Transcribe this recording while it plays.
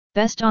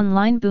Best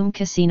Online Boom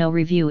Casino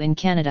Review in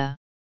Canada.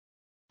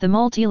 The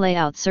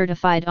multi-layout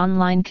certified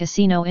online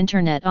casino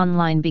Internet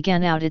Online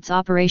began out its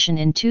operation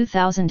in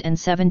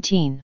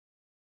 2017.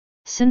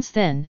 Since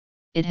then,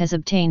 it has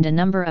obtained a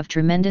number of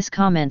tremendous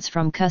comments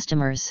from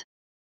customers.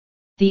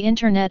 The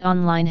Internet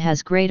Online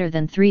has greater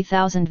than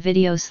 3,000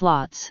 video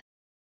slots.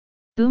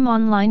 Boom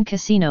Online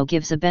Casino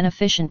gives a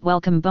beneficent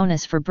welcome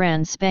bonus for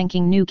brand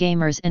spanking new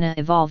gamers in a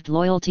evolved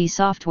loyalty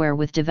software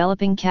with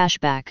developing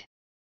cashback.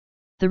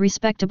 The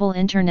respectable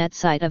internet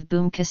site of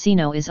Boom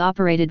Casino is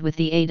operated with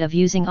the aid of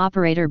using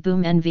operator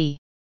Boom NV.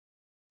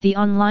 The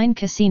online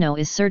casino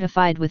is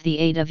certified with the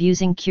aid of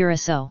using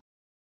Curacao.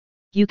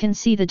 You can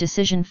see the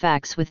decision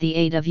facts with the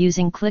aid of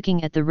using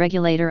clicking at the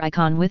regulator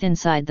icon with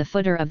inside the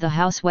footer of the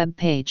house web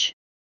page.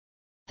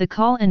 The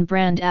call and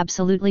brand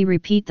absolutely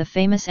repeat the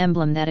famous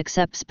emblem that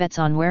accepts bets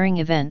on wearing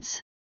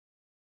events.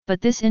 But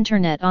this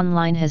Internet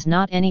Online has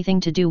not anything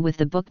to do with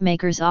the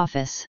bookmaker's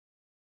office.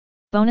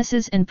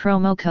 Bonuses and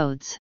promo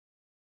codes.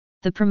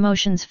 The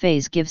promotions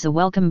phase gives a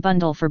welcome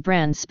bundle for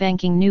brand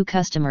spanking new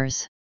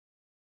customers.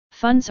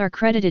 Funds are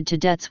credited to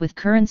debts with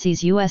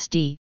currencies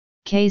USD,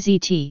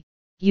 KZT,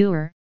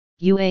 EUR,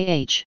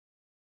 UAH.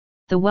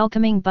 The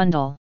welcoming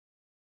bundle.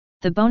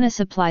 The bonus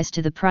applies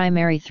to the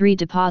primary 3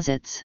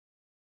 deposits.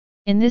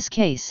 In this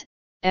case,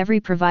 every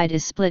provide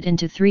is split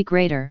into 3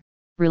 greater,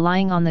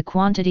 relying on the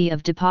quantity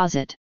of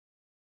deposit.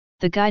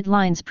 The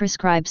guidelines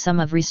prescribe some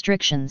of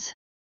restrictions.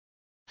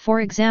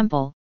 For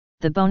example,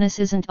 the bonus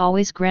isn't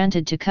always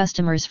granted to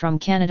customers from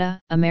Canada,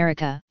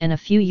 America, and a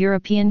few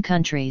European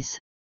countries.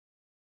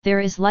 There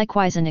is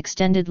likewise an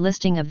extended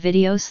listing of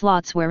video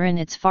slots wherein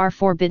it's far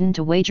forbidden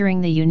to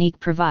wagering the unique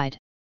provide.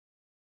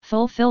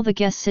 Fulfill the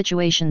guest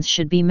situations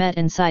should be met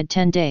inside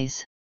 10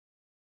 days.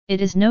 It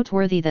is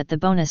noteworthy that the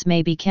bonus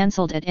may be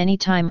cancelled at any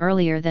time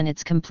earlier than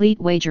its complete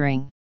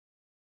wagering.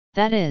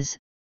 That is,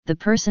 the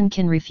person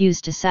can refuse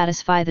to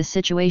satisfy the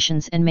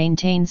situations and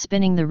maintain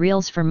spinning the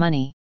reels for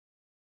money.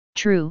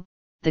 True,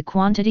 the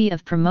quantity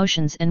of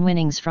promotions and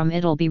winnings from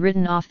it'll be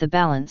written off the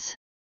balance.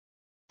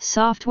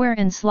 Software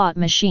and slot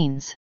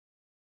machines.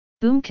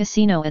 Boom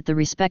Casino at the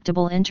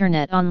respectable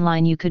Internet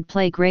Online you could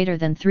play greater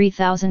than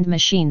 3,000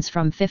 machines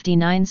from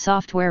 59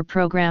 software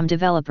program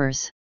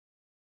developers.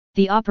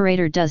 The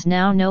operator does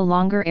now no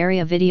longer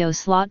area video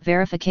slot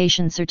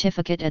verification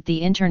certificate at the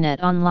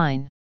Internet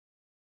Online.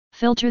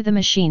 Filter the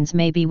machines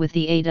may be with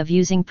the aid of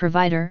using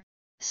provider,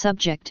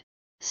 subject,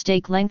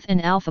 stake length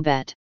and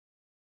alphabet.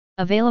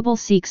 Available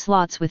seek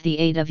slots with the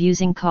aid of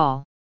using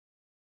call.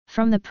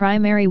 From the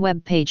primary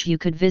web page you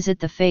could visit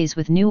the phase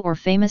with new or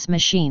famous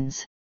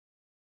machines.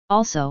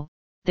 Also,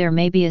 there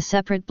may be a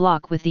separate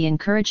block with the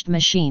encouraged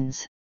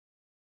machines.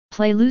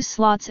 Play loose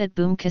slots at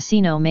Boom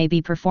Casino may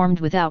be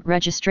performed without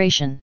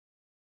registration.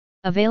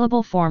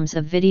 Available forms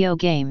of video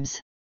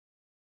games.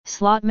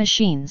 Slot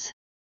machines.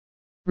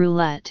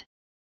 Roulette.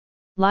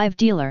 Live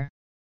dealer.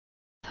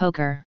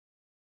 Poker.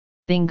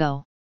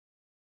 Bingo.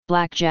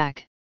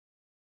 Blackjack.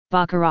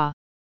 Baccarat.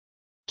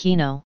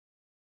 Keno.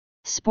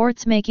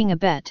 Sports making a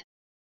bet.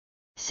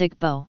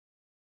 Sigbo.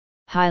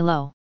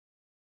 High-low.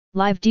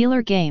 Live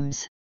dealer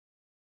games.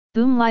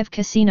 Boom Live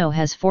Casino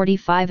has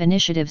 45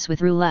 initiatives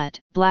with roulette,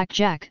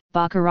 blackjack,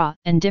 baccarat,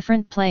 and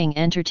different playing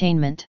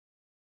entertainment.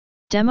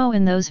 Demo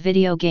in those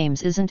video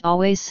games isn't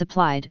always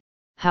supplied,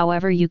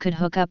 however you could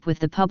hook up with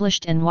the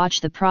published and watch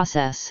the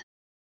process.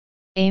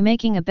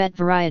 Making a bet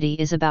variety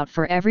is about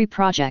for every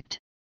project.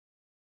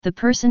 The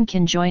person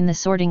can join the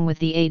sorting with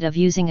the aid of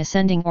using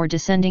ascending or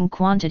descending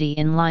quantity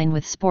in line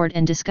with sport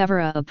and discover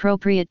a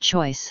appropriate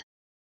choice.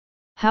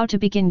 How to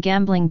begin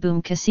gambling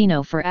Boom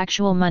Casino for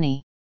actual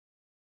money.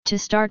 To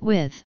start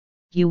with,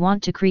 you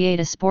want to create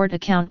a sport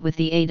account with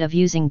the aid of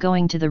using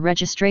going to the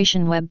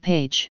registration web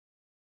page.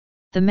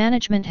 The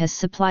management has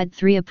supplied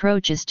 3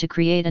 approaches to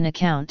create an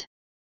account.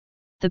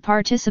 The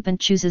participant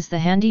chooses the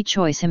handy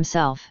choice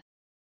himself.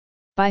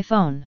 By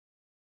phone.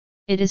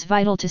 It is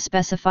vital to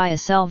specify a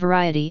cell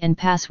variety and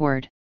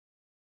password.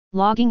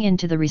 Logging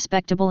into the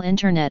respectable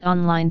Internet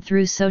Online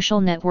through social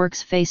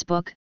networks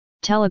Facebook,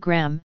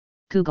 Telegram,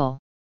 Google.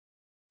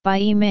 By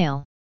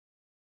email.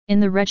 In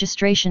the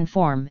registration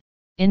form,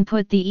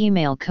 input the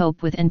email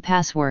COPE with and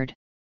password.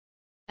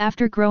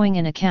 After growing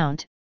an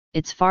account,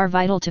 it's far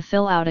vital to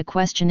fill out a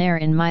questionnaire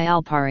in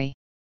MyAlpari.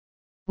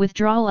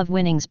 Withdrawal of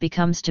winnings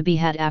becomes to be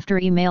had after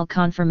email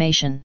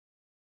confirmation.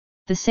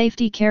 The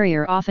safety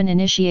carrier often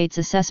initiates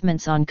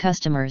assessments on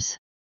customers.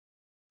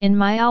 In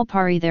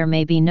MyAlpari there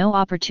may be no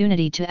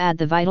opportunity to add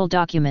the vital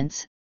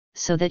documents,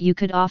 so that you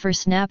could offer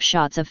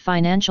snapshots of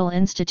financial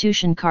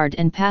institution card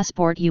and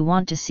passport. You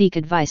want to seek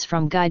advice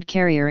from guide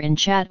carrier in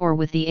chat or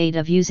with the aid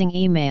of using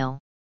email.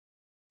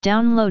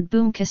 Download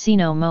Boom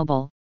Casino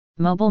Mobile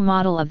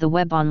model of the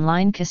web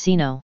online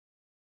casino.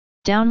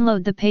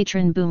 Download the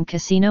patron Boom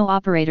Casino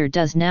operator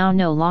does now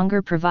no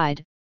longer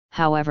provide,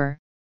 however,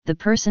 the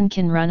person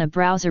can run a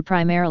browser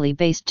primarily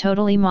based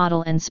totally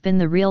model and spin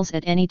the reels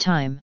at any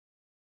time.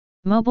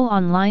 Mobile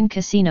online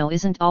casino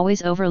isn't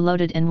always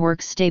overloaded and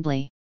works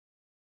stably.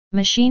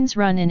 Machines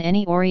run in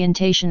any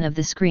orientation of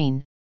the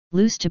screen,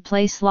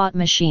 Loose-to-play slot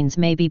machines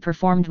may be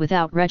performed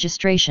without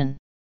registration.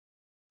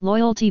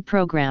 Loyalty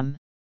program.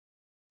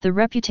 The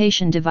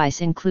reputation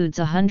device includes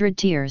 100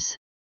 tiers.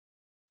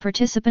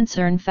 Participants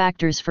earn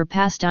factors for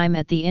pastime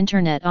at the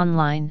internet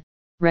online,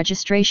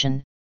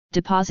 registration,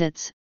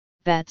 deposits,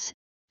 bets,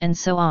 and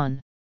so on.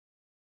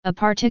 A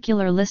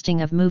particular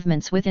listing of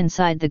movements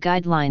inside the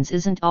guidelines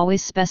isn't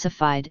always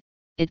specified,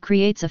 it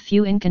creates a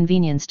few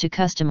inconvenience to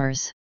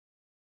customers.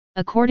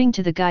 According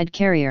to the guide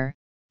carrier,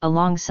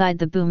 alongside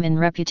the boom in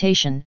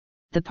reputation,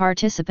 the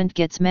participant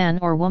gets man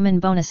or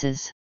woman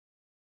bonuses.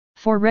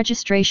 For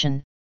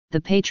registration, the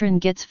patron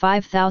gets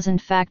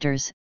 5,000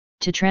 factors.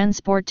 To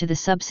transport to the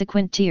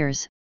subsequent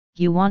tiers,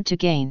 you want to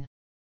gain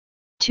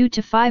 2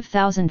 to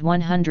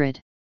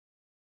 5,100,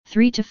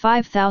 3 to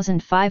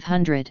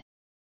 5,500,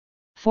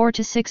 4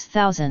 to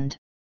 6,000,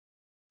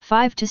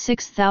 5 to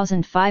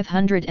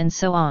 6,500 and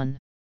so on.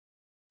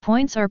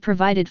 Points are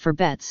provided for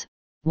bets,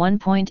 1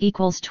 point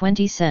equals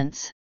 20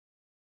 cents.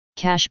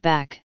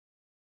 Cashback.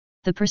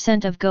 The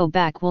percent of go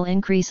back will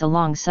increase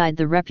alongside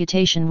the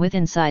reputation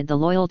inside the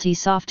loyalty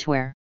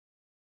software.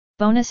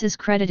 Bonus is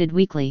credited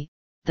weekly,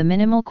 the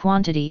minimal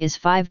quantity is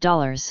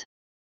 $5.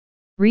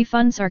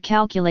 Refunds are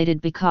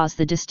calculated because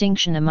the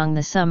distinction among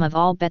the sum of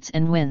all bets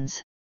and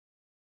wins.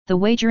 The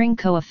wagering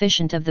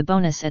coefficient of the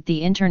bonus at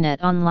the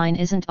internet online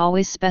isn't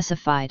always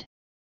specified.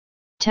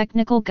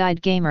 Technical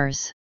guide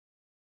gamers.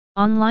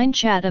 Online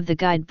chat of the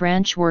guide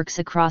branch works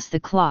across the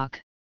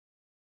clock.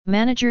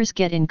 Managers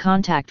get in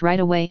contact right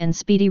away and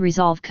speedy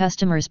resolve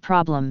customers'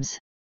 problems.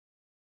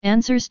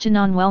 Answers to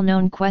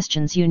non-well-known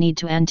questions you need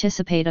to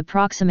anticipate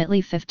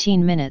approximately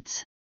 15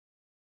 minutes.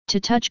 To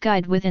touch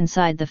guide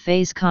inside the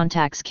phase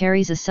contacts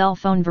carries a cell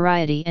phone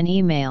variety and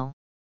email.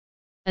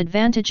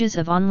 Advantages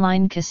of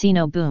online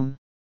casino boom.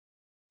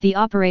 The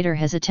operator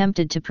has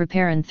attempted to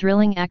prepare an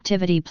thrilling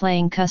activity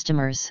playing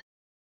customers.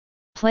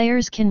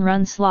 Players can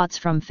run slots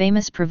from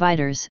famous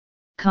providers,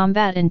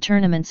 combat in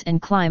tournaments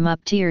and climb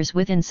up tiers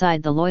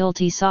inside the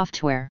loyalty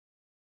software.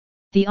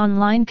 The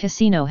online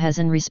casino has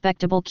an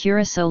respectable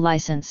Curacao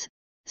license,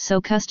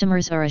 so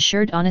customers are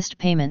assured honest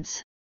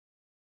payments.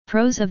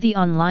 Pros of the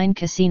online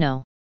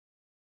casino.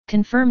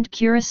 Confirmed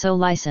Curacao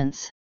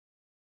license.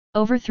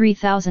 Over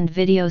 3,000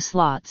 video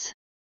slots.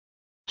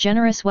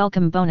 Generous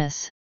welcome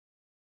bonus.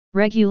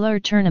 Regular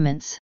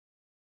tournaments.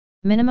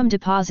 Minimum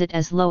deposit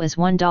as low as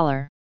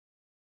 $1.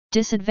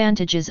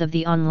 Disadvantages of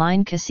the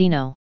online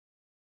casino.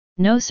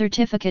 No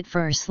certificate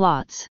for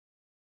slots.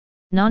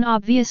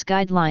 Non-obvious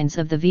guidelines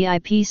of the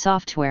VIP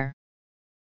software.